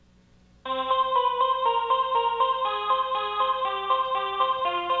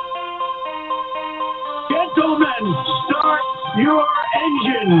Gentlemen, start your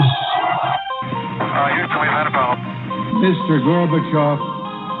engines. Houston, we've had a problem. Mr.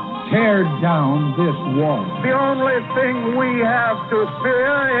 Gorbachev, tear down this wall. The only thing we have to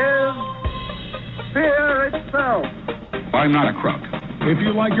fear is fear itself. I'm not a crook. If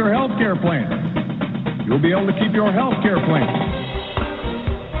you like your health care plan, you'll be able to keep your health care plan.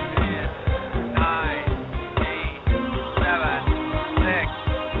 10, 9, 8, 7, 6,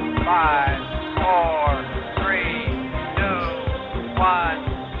 5, 4, 3, 2,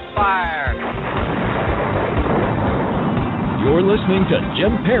 1, fire. You're listening to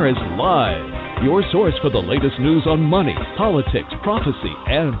Jim Paris Live, your source for the latest news on money, politics, prophecy,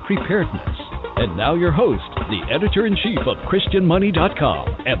 and preparedness. And now your host, the editor-in-chief of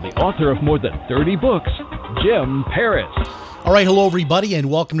ChristianMoney.com and the author of more than 30 books, Jim Paris. All right, hello everybody, and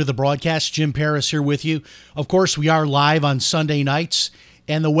welcome to the broadcast. Jim Paris here with you. Of course, we are live on Sunday nights,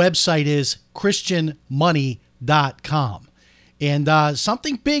 and the website is ChristianMoney.com. And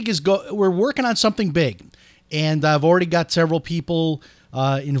something big is we're working on something big. And I've already got several people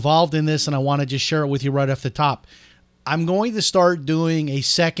involved in this, and I want to just share it with you right off the top. I'm going to start doing a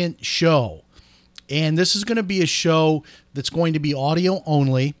second show, and this is going to be a show that's going to be audio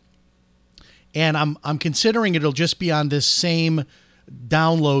only, and I'm considering it'll just be on this same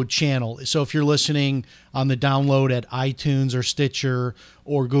download channel. So if you're listening on the download at iTunes or Stitcher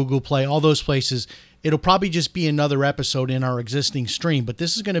or Google Play, all those places, it'll probably just be another episode in our existing stream, but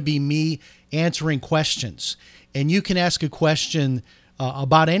this is going to be me answering questions. And you can ask a question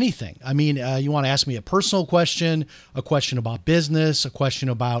about anything. I mean, you want to ask me a personal question, a question about business, a question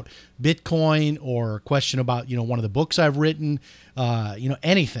about Bitcoin, or a question about, one of the books I've written,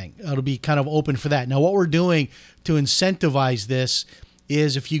 anything. It'll be kind of open for that. Now, what we're doing to incentivize this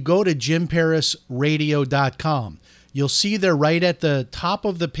is if you go to jimparisradio.com, you'll see there right at the top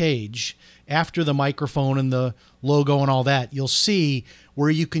of the page, after the microphone and the logo and all that, you'll see where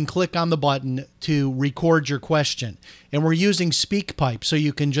you can click on the button to record your question. And we're using SpeakPipe, so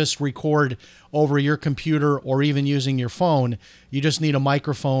you can just record over your computer or even using your phone. You just need a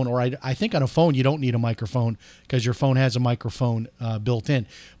microphone, or I think on a phone you don't need a microphone because your phone has a microphone built in.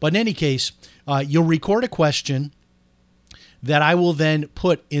 But in any case, you'll record a question that I will then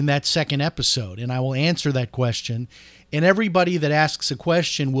put in that second episode, and I will answer that question. And everybody that asks a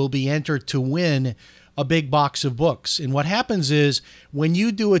question will be entered to win a big box of books. And what happens is when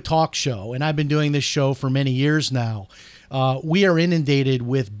you do a talk show, and I've been doing this show for many years now, we are inundated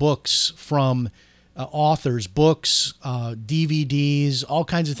with books from authors, books, DVDs, all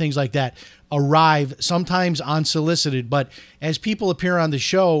kinds of things like that arrive sometimes unsolicited. But as people appear on the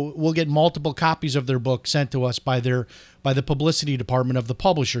show, we'll get multiple copies of their book sent to us by the publicity department of the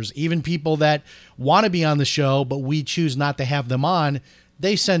publishers. Even people that want to be on the show, but we choose not to have them on,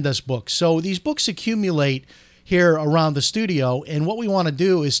 they send us books. So these books accumulate here around the studio, and what we want to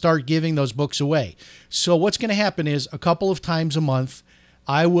do is start giving those books away. So what's going to happen is a couple of times a month,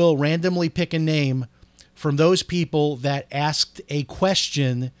 I will randomly pick a name from those people that asked a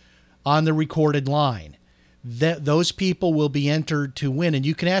question on the recorded line. Those people will be entered to win. And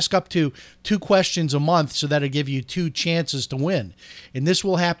you can ask up to 2 questions a month, so that'll give you 2 chances to win. And this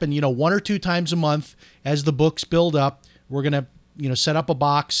will happen, 1 or 2 times a month as the books build up. We're going to, set up a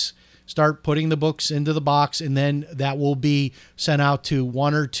box, start putting the books into the box, and then that will be sent out to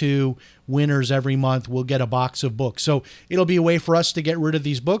 1 or 2 winners every month. We'll get a box of books. So it'll be a way for us to get rid of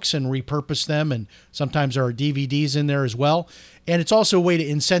these books and repurpose them. And sometimes there are DVDs in there as well. And it's also a way to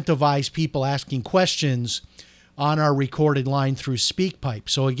incentivize people asking questions on our recorded line through SpeakPipe.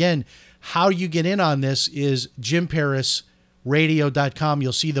 So again, how you get in on this is jimparisradio.com.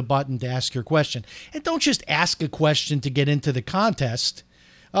 You'll see the button to ask your question. And don't just ask a question to get into the contest.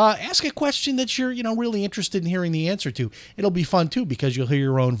 Ask a question that you're, really interested in hearing the answer to. It'll be fun too, because you'll hear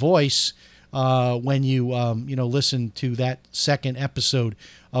your own voice when you, listen to that second episode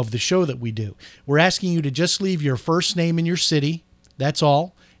of the show that we do. We're asking you to just leave your first name and your city. That's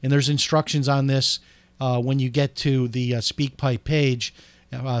all. And there's instructions on this when you get to the SpeakPipe page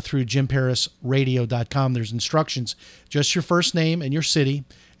through jimparisradio.com. There's instructions, just your first name and your city,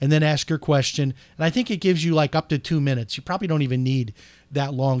 and then ask your question. And I think it gives you like up to 2 minutes. You probably don't even need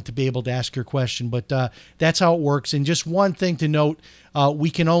that long to be able to ask your question, but that's how it works. And just one thing to note, we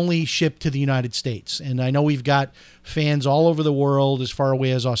can only ship to the United States. And I know we've got fans all over the world, as far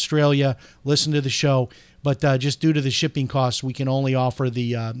away as Australia, listen to the show, but just due to the shipping costs, we can only offer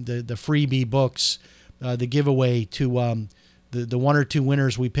the freebie books, the giveaway to the 1 or 2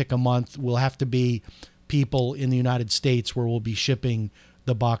 winners we pick a month will have to be people in the United States, where we'll be shipping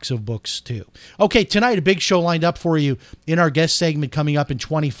the box of books too. Okay, tonight a big show lined up for you in our guest segment coming up in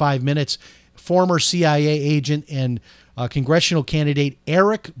 25 minutes. former CIA agent and congressional candidate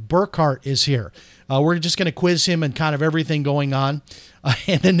Eric Burkhart is here. We're just going to quiz him and kind of everything going on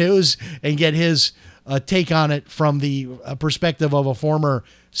in the news and get his take on it from the perspective of a former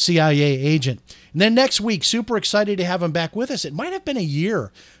CIA agent. And then next week, super excited to have him back with us. It might have been a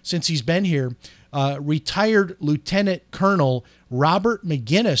year since he's been here. Retired Lieutenant Colonel Robert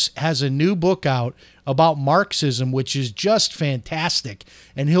McGinnis has a new book out about Marxism, which is just fantastic.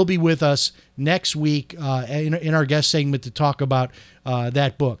 And he'll be with us next week in our guest segment to talk about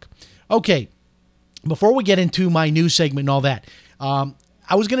that book. Okay, before we get into my news segment and all that,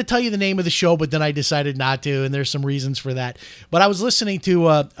 I was going to tell you the name of the show, but then I decided not to, and there's some reasons for that. But I was listening to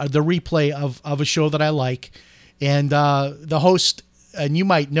the replay of a show that I like, and the host, and you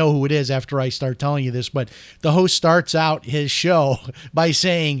might know who it is after I start telling you this, but the host starts out his show by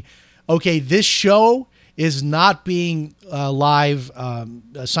saying, okay, this show is not being live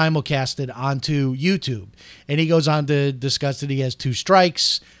simulcasted onto YouTube. And he goes on to discuss that he has 2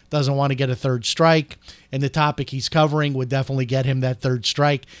 strikes, doesn't want to get a 3rd strike, and the topic he's covering would definitely get him that 3rd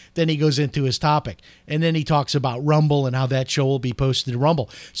strike. Then he goes into his topic, and then he talks about Rumble and how that show will be posted to Rumble.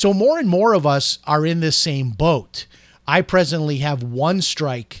 So more and more of us are in this same boat. I presently have 1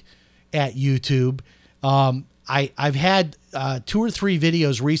 strike at YouTube. I've had 2 or 3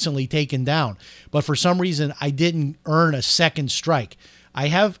 videos recently taken down, but for some reason I didn't earn a 2nd strike. I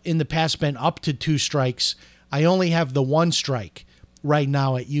have in the past been up to 2 strikes. I only have the 1 strike right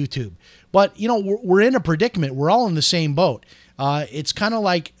now at YouTube. But, you know, we're in a predicament. We're all in the same boat. It's kind of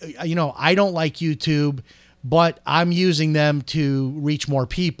like, you know, I don't like YouTube, but I'm using them to reach more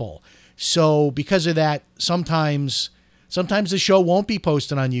people. So because of that, sometimes the show won't be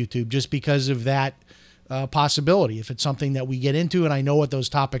posted on YouTube just because of that possibility. If it's something that we get into and I know what those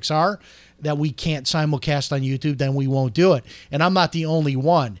topics are that we can't simulcast on YouTube, then we won't do it. And I'm not the only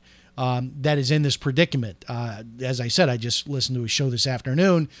one that is in this predicament. As I said, I just listened to a show this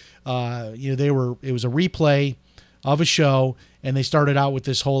afternoon. It was a replay of a show, and they started out with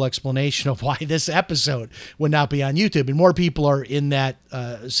this whole explanation of why this episode would not be on YouTube, and more people are in that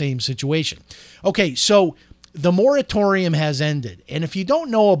same situation. Okay, so the moratorium has ended, and if you don't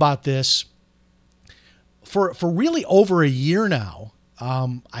know about this, for really over a year now,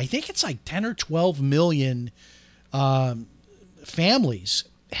 I think it's like 10 or 12 million families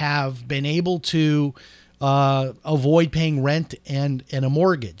have been able to avoid paying rent and a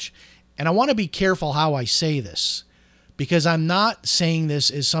mortgage. And I want to be careful how I say this, because I'm not saying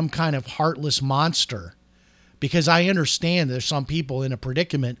this as some kind of heartless monster, because I understand there's some people in a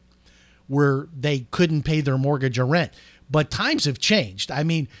predicament where they couldn't pay their mortgage or rent. But times have changed. I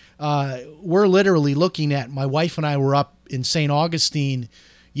mean, we're literally looking at, my wife and I were up in St. Augustine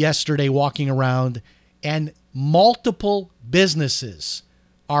yesterday walking around, and multiple businesses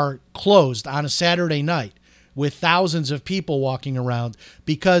are closed on a Saturday night with thousands of people walking around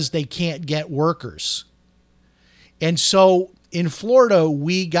because they can't get workers. And so in Florida,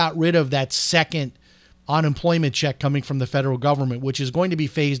 we got rid of that 2nd unemployment check coming from the federal government, which is going to be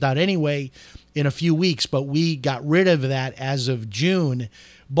phased out anyway in a few weeks, but we got rid of that as of June.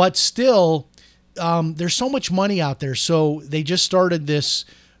 But still, there's so much money out there. So they just started this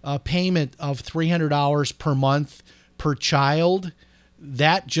payment of $300 per month per child.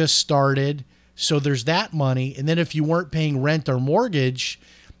 That just started. So there's that money. And then if you weren't paying rent or mortgage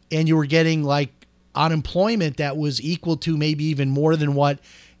and you were getting like unemployment that was equal to maybe even more than what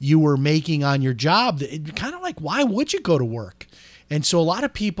you were making on your job, it kind of like, why would you go to work? And so a lot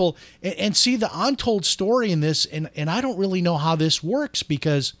of people, and see the untold story in this, and I don't really know how this works,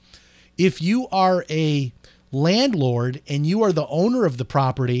 because if you are a landlord and you are the owner of the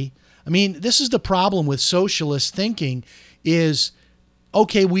property, I mean, this is the problem with socialist thinking is,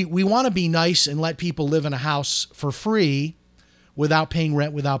 okay, we want to be nice and let people live in a house for free without paying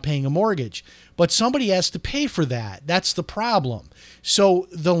rent, without paying a mortgage. But somebody has to pay for that. That's the problem. So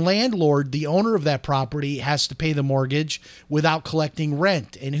the landlord, the owner of that property, has to pay the mortgage without collecting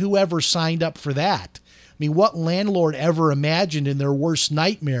rent. And whoever signed up for that? I mean, what landlord ever imagined in their worst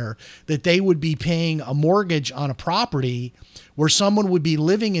nightmare that they would be paying a mortgage on a property where someone would be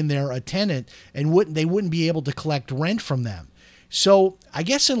living in there, a tenant, and they wouldn't be able to collect rent from them? So I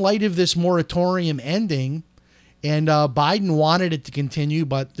guess in light of this moratorium ending, and Biden wanted it to continue,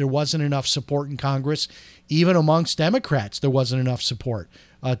 but there wasn't enough support in Congress. Even amongst Democrats, there wasn't enough support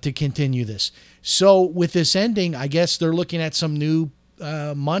to continue this. So with this ending, I guess they're looking at some new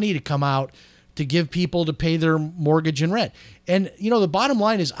money to come out to give people to pay their mortgage and rent. And, you know, the bottom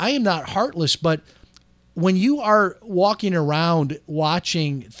line is, I am not heartless, but when you are walking around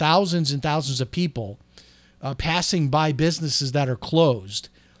watching thousands and thousands of people passing by businesses that are closed,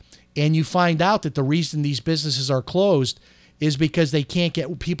 and you find out that the reason these businesses are closed is because they can't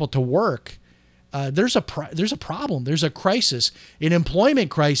get people to work, there's a problem. There's a crisis, an employment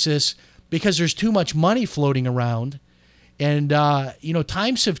crisis, because there's too much money floating around. And,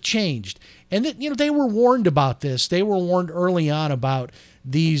 times have changed. And, they were warned about this. They were warned early on about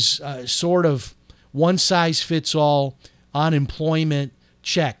these sort of one-size-fits-all unemployment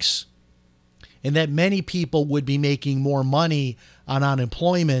checks, and that many people would be making more money on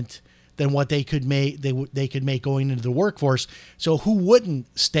unemployment than what they could make going into the workforce. So who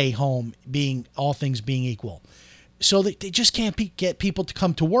wouldn't stay home, being all things being equal? So they just can't get people to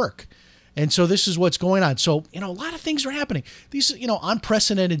come to work. And so this is what's going on. So, a lot of things are happening. These,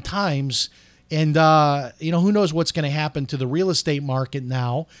 unprecedented times. And, who knows what's going to happen to the real estate market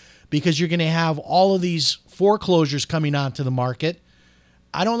now, because you're going to have all of these foreclosures coming onto the market.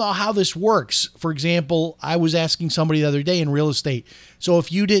 I don't know how this works. For example, I was asking somebody the other day in real estate. So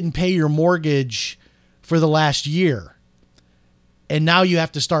if you didn't pay your mortgage for the last year and now you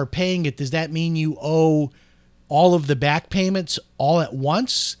have to start paying it, does that mean you owe all of the back payments all at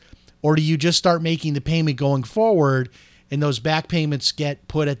once? Or do you just start making the payment going forward and those back payments get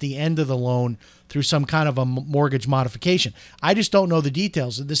put at the end of the loan through some kind of a mortgage modification? I just don't know the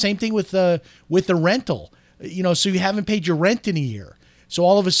details. The same thing with the rental. So you haven't paid your rent in a year. So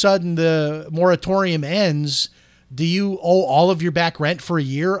all of a sudden the moratorium ends. Do you owe all of your back rent for a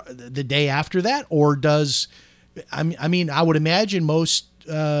year the day after that? Or I would imagine most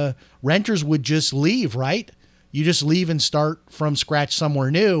renters would just leave, right? You just leave and start from scratch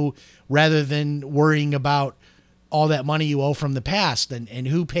somewhere new rather than worrying about all that money you owe from the past and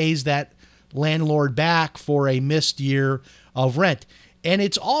who pays that landlord back for a missed year of rent. And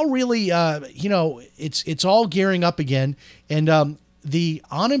it's all really, it's all gearing up again. And the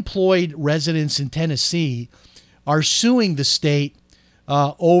unemployed residents in Tennessee are suing the state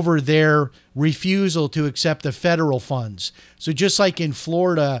over their refusal to accept the federal funds. So just like in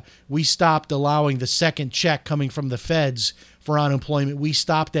Florida, we stopped allowing the second check coming from the feds for unemployment. We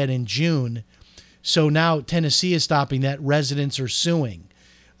stopped that in June. So now Tennessee is stopping that. Residents are suing.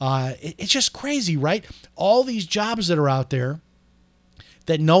 It's just crazy, right? All these jobs that are out there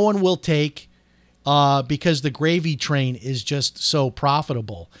that no one will take because the gravy train is just so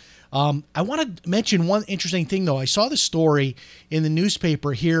profitable. I want to mention one interesting thing, though. I saw the story in the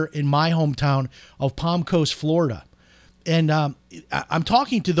newspaper here in my hometown of Palm Coast, Florida. And I'm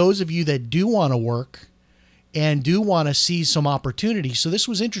talking to those of you that do want to work and do want to see some opportunities. So this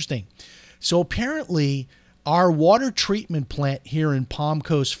was interesting. So apparently our water treatment plant here in Palm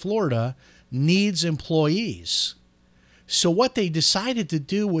Coast, Florida needs employees. So what they decided to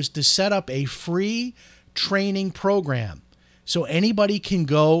do was to set up a free training program. So anybody can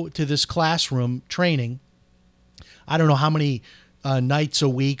go to this classroom training. I don't know how many nights a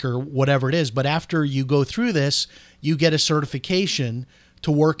week or whatever it is, but after you go through this, you get a certification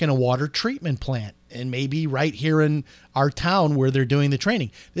to work in a water treatment plant, and maybe right here in our town where they're doing the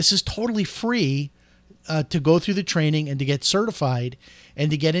training. This is totally free to go through the training and to get certified and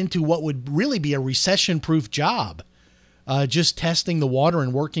to get into what would really be a recession-proof job. Just testing the water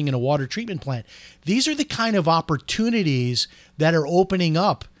and working in a water treatment plant. These are the kind of opportunities that are opening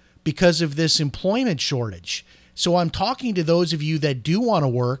up because of this employment shortage. So I'm talking to those of you that do want to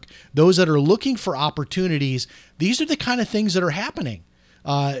work, those that are looking for opportunities. These are the kind of things that are happening.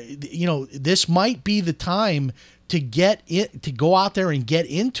 This might be the time to go out there and get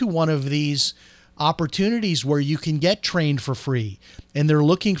into one of these opportunities where you can get trained for free, and they're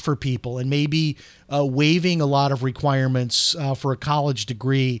looking for people and maybe waiving a lot of requirements for a college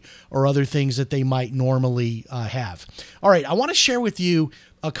degree or other things that they might normally have. All right, I want to share with you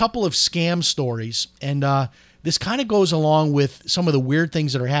a couple of scam stories, and this kind of goes along with some of the weird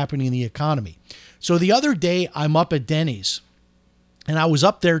things that are happening in the economy. So the other day, I'm up at Denny's, and I was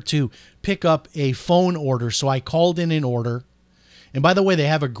up there to pick up a phone order, so I called in an order. And by the way, they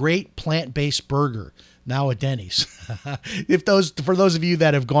have a great plant-based burger now at Denny's. For those of you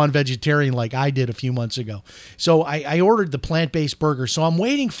that have gone vegetarian like I did a few months ago. So I ordered the plant-based burger. So I'm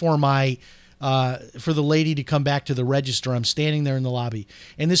waiting for for the lady to come back to the register. I'm standing there in the lobby,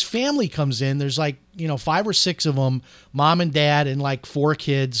 and this family comes in. There's 5 or 6 of them, mom and dad and 4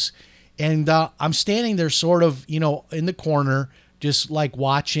 kids. And I'm standing there sort of, in the corner, just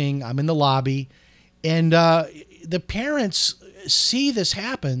watching. I'm in the lobby, and the parents see this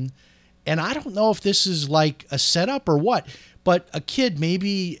happen, and I don't know if this is a setup or what, but a kid,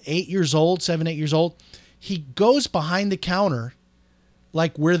 maybe 8 years old, 7, 8 years old, he goes behind the counter,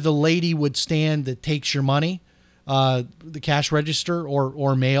 where the lady would stand that takes your money, the cash register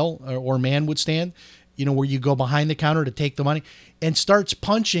or male or man would stand. where you go behind the counter to take the money, and starts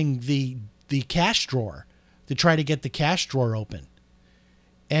punching the cash drawer to try to get the cash drawer open.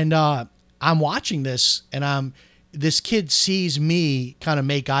 And I'm watching this, and this kid sees me kind of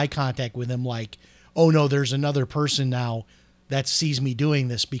make eye contact with him like, oh no, there's another person now that sees me doing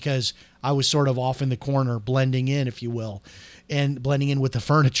this, because I was sort of off in the corner, blending in, if you will, and blending in with the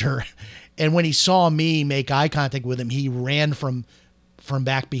furniture. And when he saw me make eye contact with him, he ran from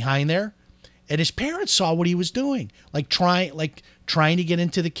back behind there. And his parents saw what he was doing, like trying to get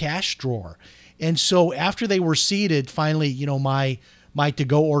into the cash drawer. And so after they were seated, finally, my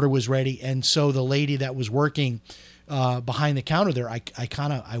to-go order was ready. And so the lady that was working behind the counter there,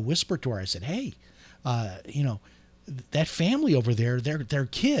 I whispered to her, I said, hey, that family over there, their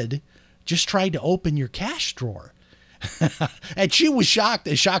kid just tried to open your cash drawer. And she was shocked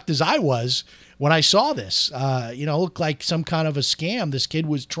as I was when I saw this. It looked like some kind of a scam. This kid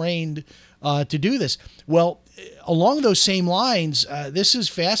was trained to do this. Well, along those same lines, this is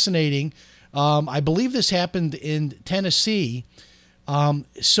fascinating. I believe this happened in Tennessee.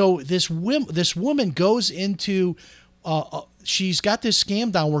 So this woman goes into, she's got this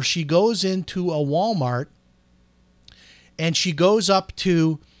scam down where she goes into a Walmart, and she goes up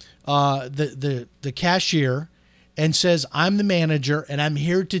to the cashier and says, I'm the manager, and I'm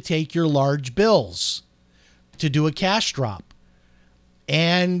here to take your large bills to do a cash drop.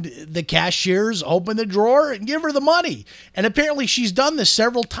 And the cashiers open the drawer and give her the money. And apparently she's done this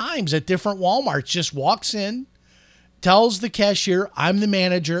several times at different Walmarts. Just walks in, tells the cashier, I'm the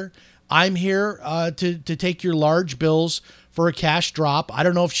manager. I'm here to take your large bills for a cash drop. I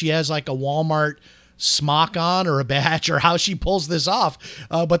don't know if she has like a Walmart smock on or a badge or how she pulls this off,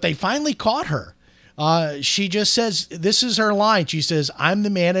 but they finally caught her. She just says, this is her line. She says, I'm the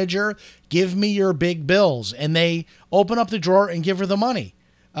manager. Give me your big bills. And they open up the drawer and give her the money.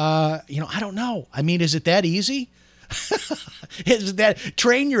 I don't know. I mean, is it that easy? Is that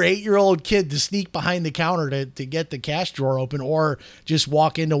train your 8-year-old kid to sneak behind the counter to get the cash drawer open, or just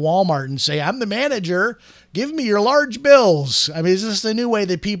walk into Walmart and say, I'm the manager. Give me your large bills. I mean, is this the new way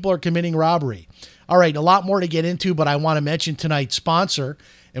that people are committing robbery? All right, a lot more to get into, but I want to mention tonight's sponsor.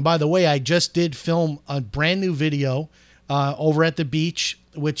 And by the way, I just did film a brand new video over at the beach,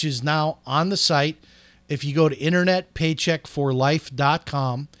 which is now on the site. If you go to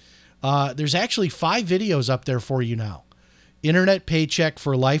internetpaycheckforlife.com, there's actually 5 videos up there for you now.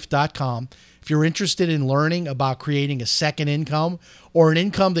 internetpaycheckforlife.com. If you're interested in learning about creating a second income, or an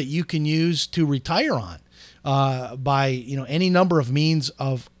income that you can use to retire on by any number of means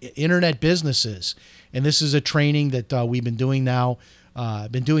of internet businesses. And this is a training that we've been doing now.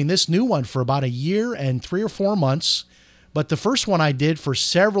 Been doing this new one for about a year and 3 or 4 months. But the first one I did for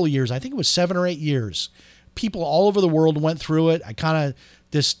several years, I think it was 7 or 8 years. People all over the world went through it. I kind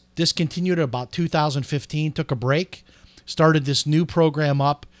of discontinued it about 2015, took a break, started this new program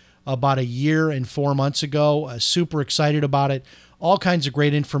up about a year and 4 months ago. Super excited about it. All kinds of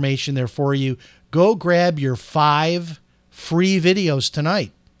great information there for you. Go grab your 5 free videos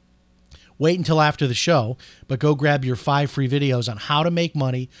tonight. Wait until after the show, but go grab your 5 free videos on how to make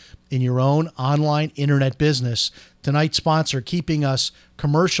money in your own online internet business. Tonight's sponsor, keeping us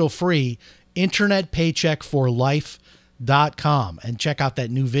commercial free, internetpaycheckforlife.com. And check out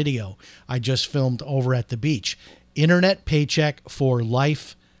that new video I just filmed over at the beach.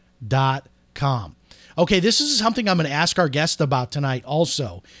 internetpaycheckforlife.com. Okay, this is something I'm going to ask our guest about tonight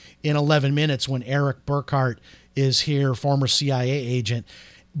also in 11 minutes when Eric Burkhart is here, former CIA agent.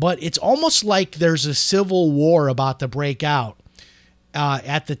 But it's almost like there's a civil war about to break out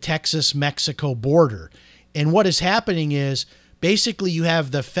at the Texas-Mexico border. And what is happening is basically you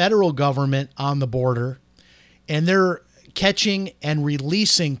have the federal government on the border, and they're catching and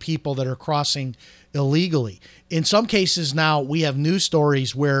releasing people that are crossing illegally. In some cases now, we have news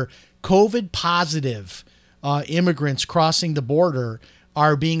stories where COVID-positive immigrants crossing the border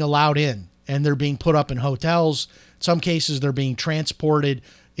are being allowed in, and they're being put up in hotels. In some cases, they're being transported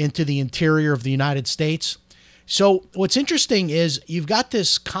into the interior of the United States. So what's interesting is you've got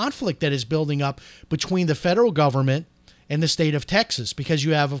this conflict that is building up between the federal government and the state of Texas, because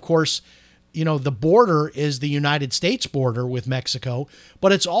you have, of course, the border is the United States border with Mexico,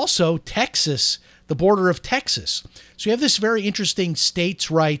 but it's also Texas, the border of Texas. So you have this very interesting states'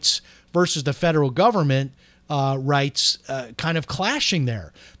 rights versus the federal government rights kind of clashing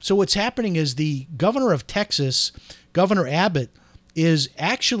there. So what's happening is the governor of Texas, Governor Abbott, is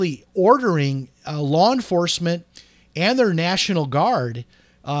actually ordering law enforcement and their National Guard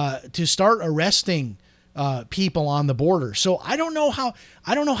to start arresting people on the border. So I don't know how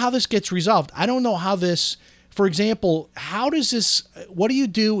this gets resolved. I don't know how this, for example, what do you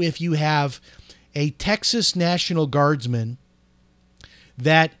do if you have a Texas National Guardsman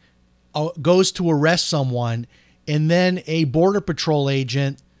that goes to arrest someone, and then a Border Patrol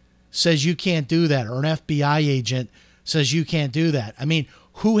agent says you can't do that, or an FBI agent says you can't do that. I mean,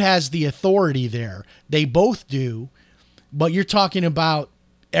 who has the authority there? They both do, but you're talking about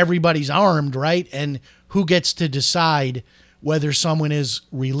everybody's armed, right? And who gets to decide whether someone is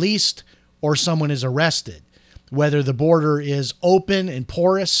released or someone is arrested, whether the border is open and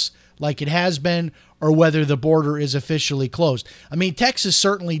porous like it has been, or whether the border is officially closed. I mean, Texas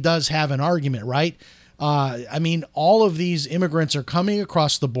certainly does have an argument, right? I mean, all of these immigrants are coming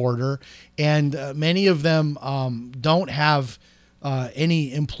across the border, and many of them don't have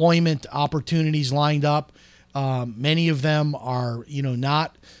any employment opportunities lined up. Many of them are,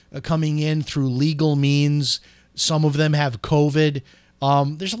 not coming in through legal means. Some of them have COVID.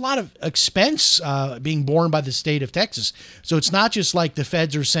 There's a lot of expense being borne by the state of Texas. So it's not just like the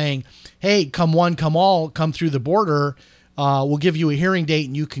feds are saying, hey, come one, come all, come through the border. We'll give you a hearing date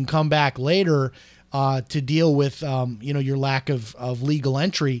and you can come back later to deal with, your lack of legal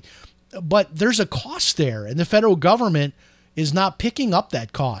entry. But there's a cost there, and the federal government is not picking up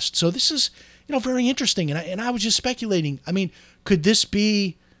that cost. So this is, very interesting. And I was just speculating. I mean, could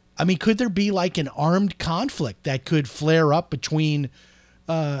there be like an armed conflict that could flare up between,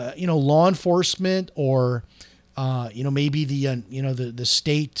 law enforcement or, maybe the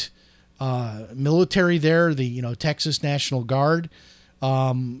state military there, the, Texas National Guard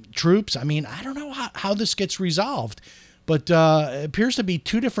troops? I mean, I don't know how this gets resolved, but it appears to be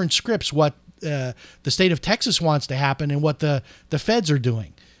two different scripts, what the state of Texas wants to happen and what the feds are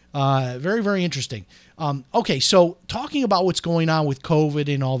doing. Very, very interesting. Okay, so talking about what's going on with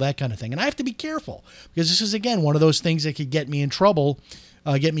COVID and all that kind of thing, and I have to be careful because this is, again, one of those things that could get me in trouble,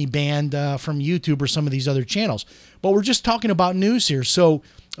 get me banned from YouTube or some of these other channels. But we're just talking about news here. So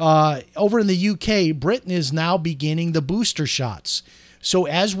over in the UK, Britain is now beginning the booster shots. So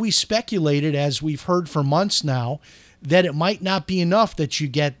as we speculated, as we've heard for months now, that it might not be enough that you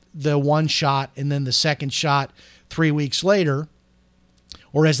get the one shot and then the second shot 3 weeks later,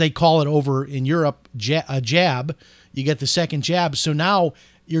 or as they call it over in Europe, a jab. You get the second jab. So now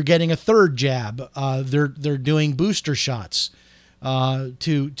you're getting a third jab. They're doing booster shots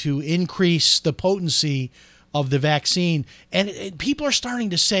to increase the potency of the vaccine. And people are starting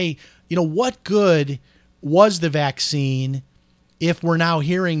to say, what good was the vaccine if we're now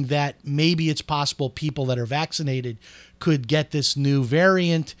hearing that maybe it's possible people that are vaccinated could get this new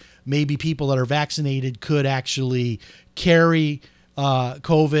variant. Maybe people that are vaccinated could actually carry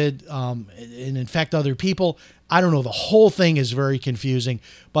COVID and infect other people. I don't know. The whole thing is very confusing,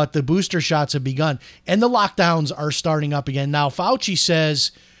 but the booster shots have begun and the lockdowns are starting up again. Now, Fauci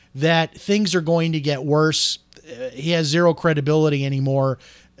says that things are going to get worse. He has zero credibility anymore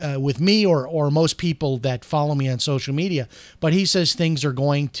with me or most people that follow me on social media, but he says things are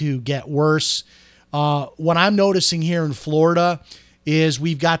going to get worse. What I'm noticing here in Florida is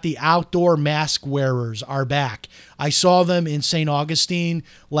we've got the outdoor mask wearers are back. I saw them in St. Augustine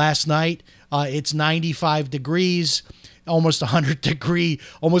last night. It's 95 degrees, almost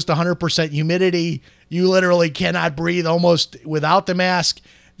 100% humidity. You literally cannot breathe almost without the mask.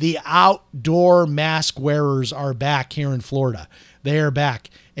 The outdoor mask wearers are back here in Florida. They are back.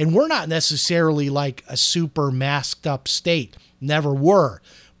 And we're not necessarily like a super masked up state. Never were.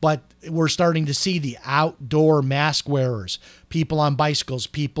 But we're starting to see the outdoor mask wearers, people on bicycles,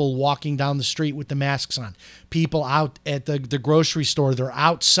 people walking down the street with the masks on, people out at the grocery store. They're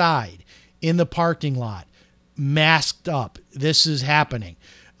outside in the parking lot, masked up. This is happening.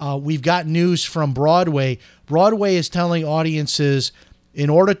 We've got news from Broadway. Broadway is telling audiences, in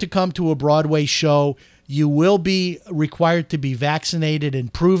order to come to a Broadway show, you will be required to be vaccinated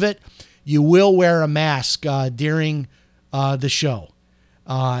and prove it. You will wear a mask during the show.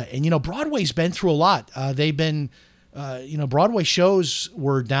 And Broadway's been through a lot. They've been, Broadway shows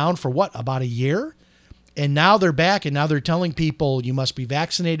were down for about a year? And now they're back, and now they're telling people you must be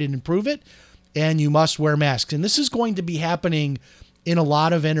vaccinated and prove it, and you must wear masks. And this is going to be happening in a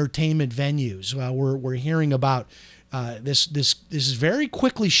lot of entertainment venues. We're hearing about this is very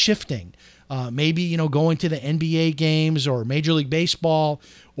quickly shifting. Maybe, going to the NBA games or Major League Baseball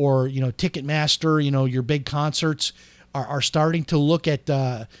or, Ticketmaster, your big concerts are starting to look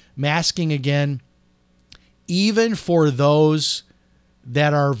at masking again, even for those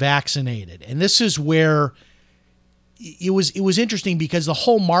that are vaccinated. And this is where it was interesting because the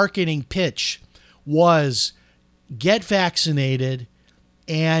whole marketing pitch was get vaccinated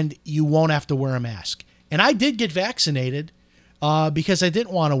and you won't have to wear a mask. And I did get vaccinated because I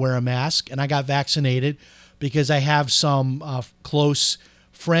didn't want to wear a mask, and I got vaccinated because I have some close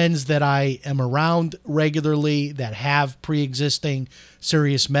friends that I am around regularly that have pre-existing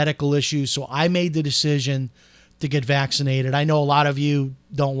serious medical issues. So I made the decision to get vaccinated. I know a lot of you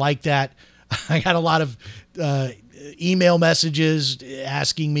don't like that. I got a lot of email messages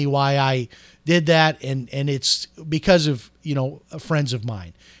asking me why I did that. And it's because of, friends of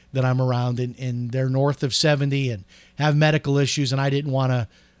mine that I'm around and they're north of 70 and have medical issues. And I didn't want to,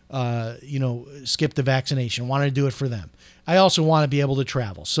 skip the vaccination. I wanted to do it for them. I also want to be able to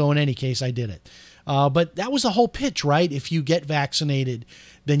travel. So in any case, I did it. But that was the whole pitch, right? If you get vaccinated,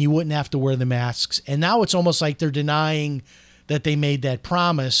 then you wouldn't have to wear the masks. And now it's almost like they're denying that they made that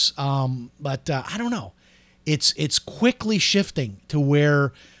promise. But I don't know. It's quickly shifting to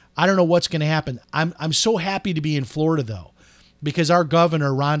where I don't know what's going to happen. I'm so happy to be in Florida, though, because our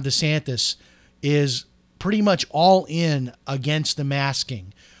governor, Ron DeSantis, is pretty much all in against the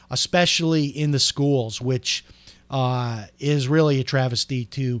masking, especially in the schools, which is really a travesty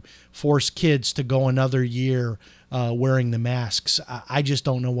to force kids to go another year wearing the masks. I just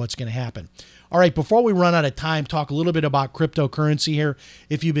don't know what's going to happen. All right, before we run out of time, talk a little bit about cryptocurrency here.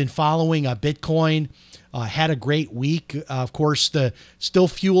 If you've been following Bitcoin, had a great week. Of course, still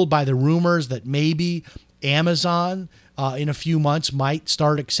fueled by the rumors that maybe Amazon in a few months might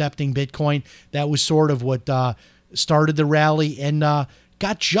start accepting Bitcoin. That was sort of what started the rally, and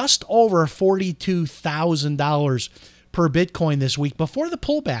got just over $42,000 per Bitcoin this week before the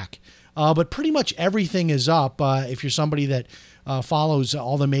pullback. But pretty much everything is up. If you're somebody that follows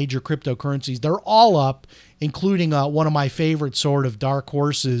all the major cryptocurrencies, they're all up, including one of my favorite sort of dark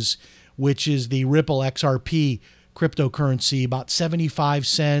horses, which is the Ripple XRP cryptocurrency, about 75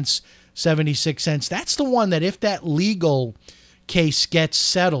 cents, 76 cents. That's the one that if that legal case gets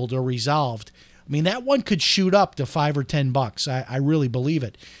settled or resolved, I mean, that one could shoot up to $5 or $10. I really believe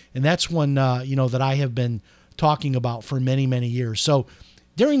it. And that's one, that I have been talking about for many, many years. So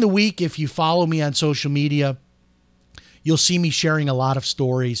during the week, if you follow me on social media, you'll see me sharing a lot of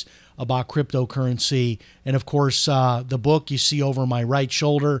stories about cryptocurrency. And of course, the book you see over my right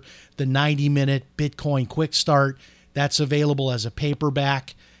shoulder, the 90-minute Bitcoin Quick Start, that's available as a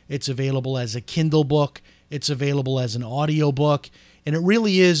paperback. It's available as a Kindle book. It's available as an audio book. And it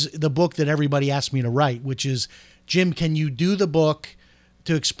really is the book that everybody asked me to write, which is, Jim, can you do the book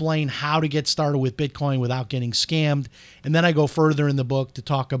to explain how to get started with Bitcoin without getting scammed? And then I go further in the book to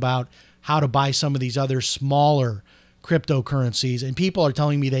talk about how to buy some of these other smaller cryptocurrencies. And people are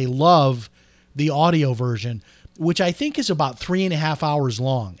telling me they love the audio version, which I think is about 3.5 hours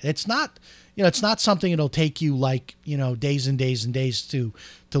long. It's not, it's not something that'll take you like, days and days and days to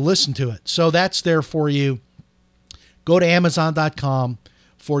listen to it. So that's there for you. Go to Amazon.com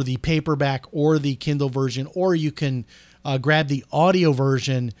for the paperback or the Kindle version, or you can grab the audio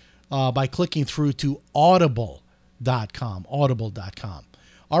version by clicking through to audible.com.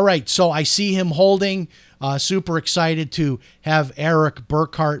 All right, so I see him holding. Super excited to have Eric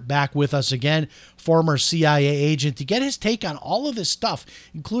Burkhart back with us again, former CIA agent, to get his take on all of this stuff,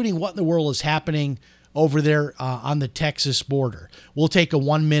 including what in the world is happening over there on the Texas border. We'll take a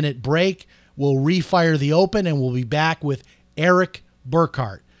 1-minute break. We'll refire the open, and we'll be back with Eric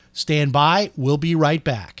Burkhart. Stand by. We'll be right back.